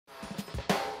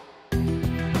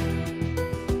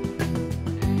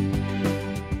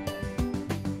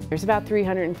There's about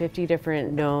 350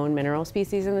 different known mineral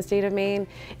species in the state of Maine,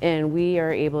 and we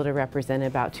are able to represent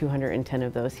about 210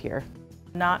 of those here.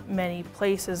 Not many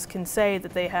places can say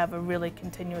that they have a really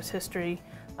continuous history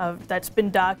that's been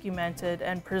documented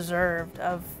and preserved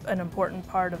of an important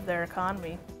part of their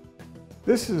economy.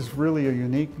 This is really a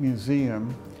unique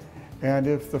museum, and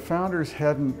if the founders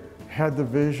hadn't had the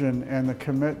vision and the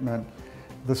commitment,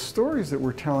 the stories that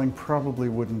we're telling probably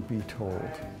wouldn't be told.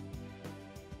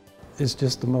 It's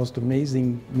just the most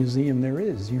amazing museum there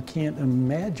is. You can't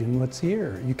imagine what's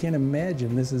here. You can't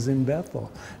imagine this is in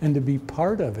Bethel. And to be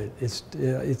part of it,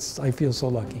 I feel so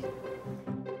lucky.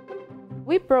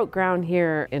 We broke ground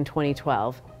here in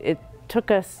 2012. It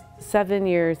took us 7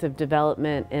 years of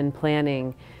development and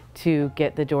planning to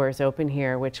get the doors open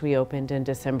here, which we opened in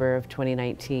December of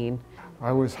 2019.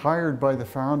 I was hired by the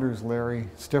founders, Larry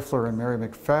Stifler and Mary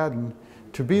McFadden,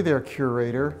 to be their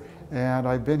curator, and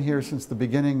I've been here since the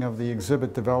beginning of the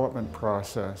exhibit development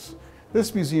process.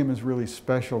 This museum is really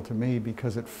special to me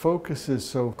because it focuses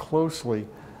so closely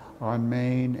on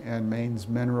Maine and Maine's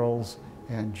minerals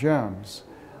and gems.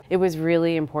 It was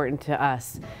really important to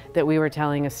us that we were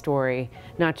telling a story,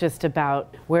 not just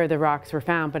about where the rocks were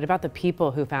found, but about the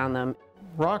people who found them.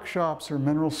 Rock shops or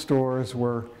mineral stores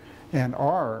were and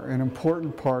are an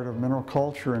important part of mineral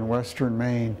culture in western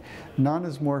Maine. None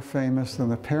is more famous than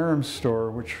the Parham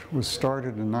store, which was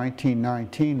started in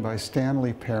 1919 by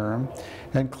Stanley Parham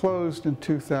and closed in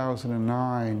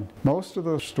 2009. Most of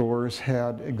those stores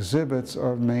had exhibits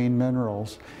of Maine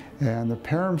minerals, and the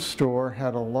Parham store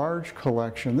had a large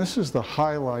collection. This is the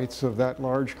highlights of that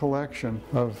large collection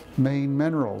of Maine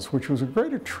minerals, which was a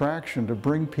great attraction to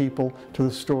bring people to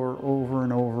the store over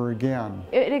and over again.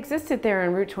 It existed there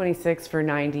on Route 26 for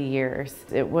 90 years.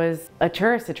 It was a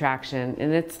tourist attraction,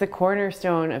 and it's the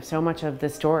cornerstone of so much of the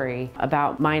story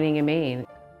about mining in Maine.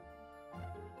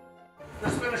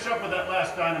 Let's finish up with that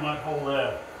last dynamite hole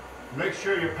there. Make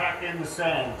sure you pack in the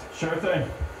sand. Sure thing.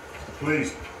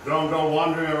 Please, don't go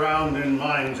wandering around in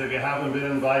mines if you haven't been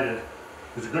invited.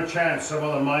 There's a good chance some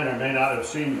other miner may not have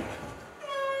seen you.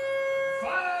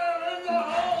 Fire in the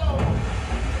hole!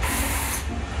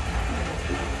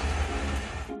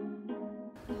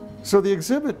 So the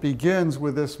exhibit begins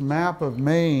with this map of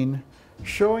Maine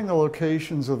showing the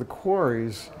locations of the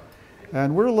quarries.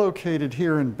 And we're located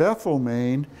here in Bethel,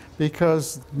 Maine,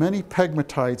 because many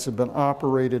pegmatites have been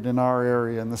operated in our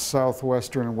area in the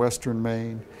southwestern and western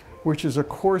Maine, which is a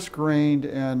coarse-grained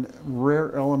and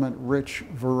rare element-rich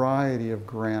variety of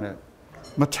granite.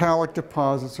 Metallic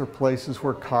deposits are places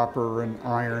where copper and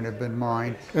iron have been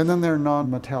mined. And then there are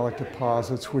non-metallic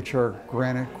deposits, which are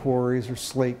granite quarries or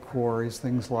slate quarries,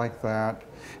 things like that.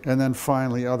 And then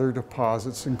finally, other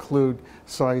deposits include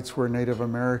sites where Native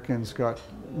Americans got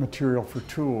material for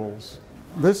tools.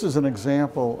 This is an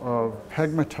example of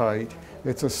pegmatite.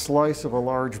 It's a slice of a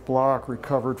large block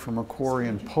recovered from a quarry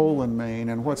in Poland, Maine,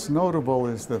 and what's notable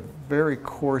is the very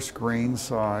coarse grain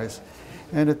size.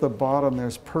 And at the bottom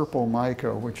there's purple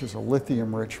mica, which is a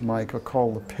lithium-rich mica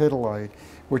called lepidolite,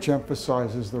 which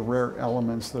emphasizes the rare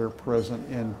elements that are present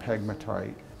in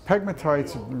pegmatite.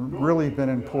 Pegmatites have really been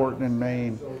important in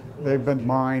Maine. They've been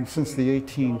mined since the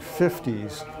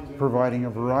 1850s, providing a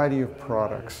variety of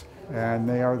products. And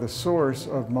they are the source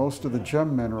of most of the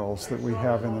gem minerals that we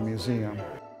have in the museum.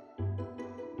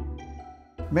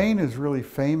 Maine is really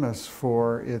famous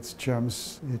for its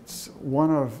gems. It's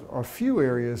one of a few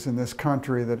areas in this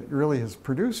country that really has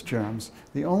produced gems.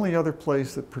 The only other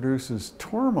place that produces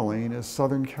tourmaline is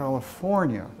Southern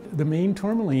California. The Maine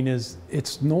Tourmaline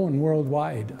it's known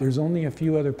worldwide. There's only a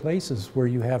few other places where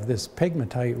you have this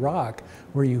pegmatite rock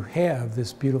where you have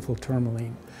this beautiful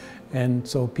tourmaline. And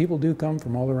so people do come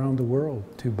from all around the world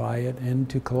to buy it and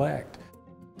to collect.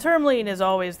 Tourmaline is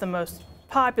always the most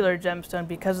popular gemstone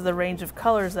because of the range of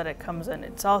colors that it comes in.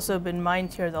 It's also been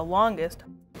mined here the longest.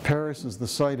 Paris is the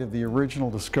site of the original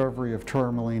discovery of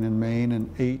tourmaline in Maine in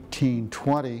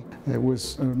 1820. It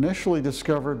was initially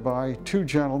discovered by two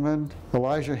gentlemen,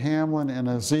 Elijah Hamlin and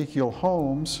Ezekiel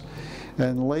Holmes.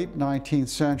 In late 19th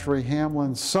century,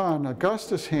 Hamlin's son,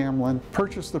 Augustus Hamlin,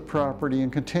 purchased the property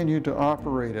and continued to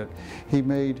operate it. He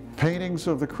made paintings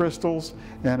of the crystals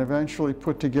and eventually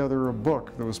put together a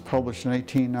book that was published in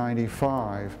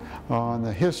 1895 on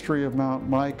the history of Mount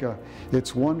Mica,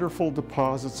 its wonderful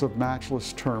deposits of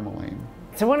matchless tourmaline.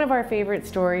 So one of our favorite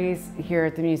stories here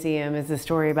at the museum is the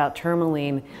story about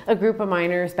tourmaline. A group of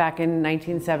miners back in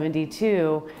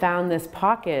 1972 found this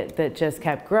pocket that just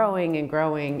kept growing and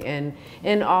growing, and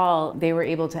in all they were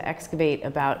able to excavate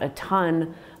about a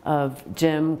ton of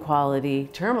gem quality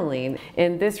tourmaline.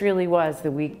 And this really was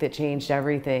the week that changed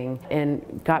everything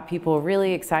and got people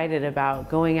really excited about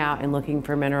going out and looking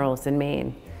for minerals in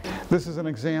Maine. This is an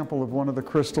example of one of the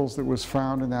crystals that was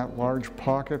found in that large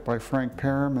pocket by Frank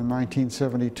Parham in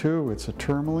 1972. It's a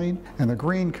tourmaline, and the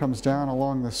green comes down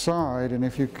along the side, and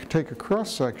if you take a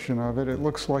cross-section of it, it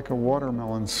looks like a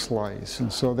watermelon slice,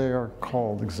 and so they are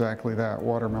called exactly that,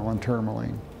 watermelon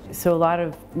tourmaline. So a lot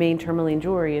of Maine tourmaline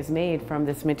jewelry is made from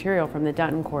this material from the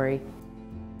Tourmaline Quarry.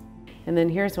 And then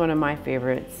here's one of my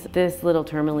favorites. This little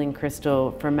tourmaline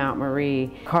crystal from Mount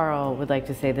Marie. Carl would like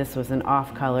to say this was an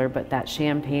off color, but that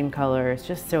champagne color is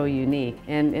just so unique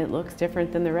and it looks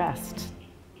different than the rest.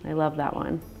 I love that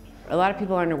one. A lot of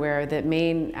people aren't aware that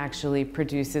Maine actually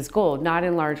produces gold, not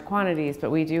in large quantities, but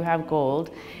we do have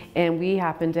gold. And we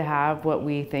happen to have what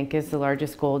we think is the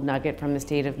largest gold nugget from the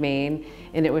state of Maine.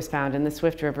 And it was found in the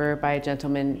Swift River by a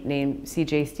gentleman named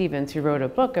C.J. Stevens, who wrote a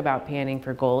book about panning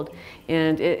for gold.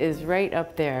 And it is right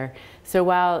up there. So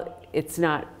while it's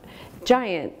not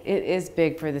giant, it is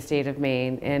big for the state of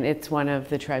Maine. And it's one of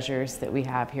the treasures that we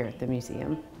have here at the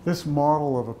museum. This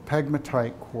model of a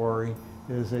Pegmatite quarry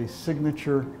is a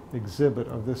signature exhibit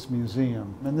of this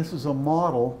museum. And this is a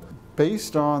model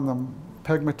based on the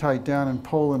pegmatite down in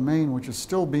Poland, Maine, which is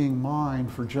still being mined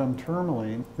for gem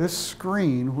tourmaline. This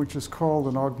screen, which is called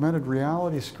an augmented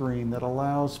reality screen that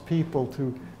allows people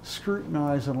to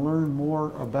scrutinize and learn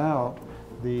more about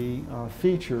the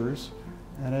features.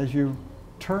 And as you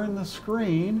turn the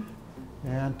screen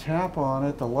and tap on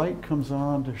it, the light comes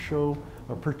on to show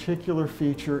a particular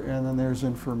feature, and then there's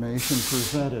information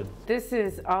presented. This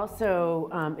is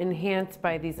also enhanced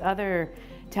by these other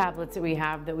tablets that we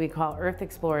have that we call Earth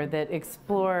Explorer, that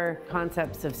explore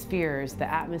concepts of spheres,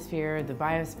 the atmosphere, the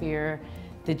biosphere,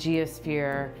 the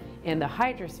geosphere, and the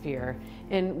hydrosphere.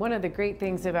 And one of the great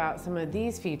things about some of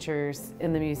these features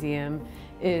in the museum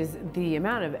is the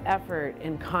amount of effort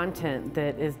and content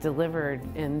that is delivered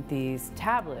in these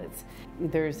tablets.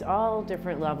 There's all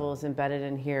different levels embedded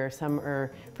in here. Some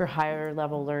are for higher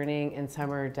level learning, and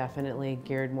some are definitely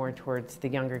geared more towards the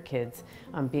younger kids,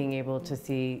 being able to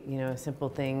see, simple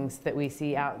things that we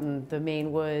see out in the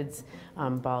Maine woods,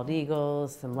 bald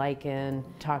eagles, some lichen,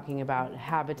 talking about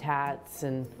habitats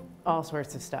and all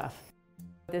sorts of stuff.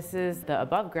 This is the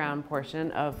above ground portion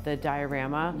of the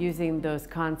diorama using those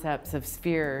concepts of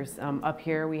spheres. Up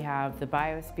here we have the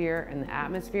biosphere and the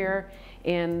atmosphere,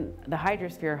 and the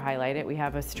hydrosphere highlighted. We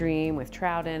have a stream with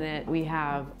trout in it. We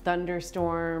have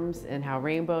thunderstorms and how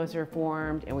rainbows are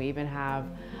formed, and we even have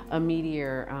a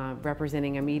meteor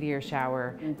representing a meteor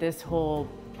shower. This whole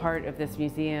part of this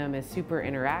museum is super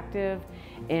interactive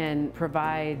and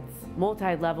provides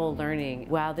multi-level learning.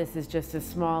 While this is just a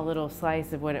small little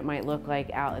slice of what it might look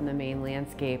like out in the Maine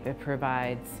landscape, it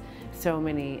provides so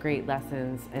many great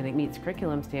lessons, and it meets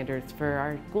curriculum standards for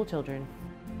our school children.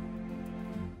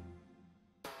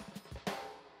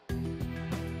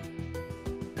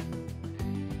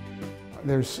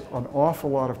 There's an awful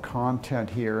lot of content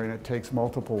here, and it takes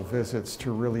multiple visits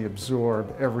to really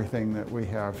absorb everything that we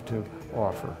have to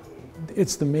offer.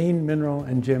 It's the Maine Mineral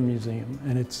and Gem Museum,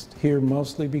 and it's here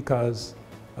mostly because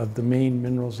of the Maine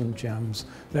minerals and gems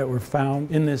that were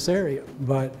found in this area,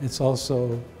 but it's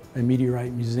also a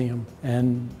meteorite museum,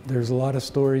 and there's a lot of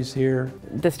stories here.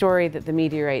 The story that the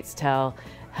meteorites tell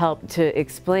help to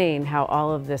explain how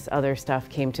all of this other stuff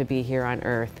came to be here on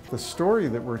Earth. The story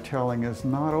that we're telling is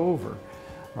not over.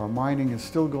 Mining is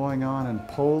still going on in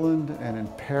Poland and in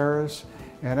Paris,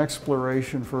 and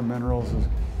exploration for minerals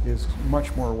is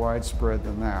much more widespread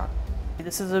than that.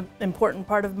 This is an important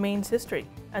part of Maine's history,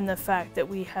 and the fact that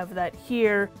we have that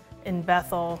here in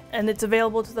Bethel, and it's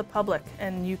available to the public,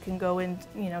 and you can go in,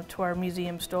 to our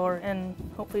museum store and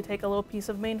hopefully take a little piece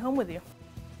of Maine home with you.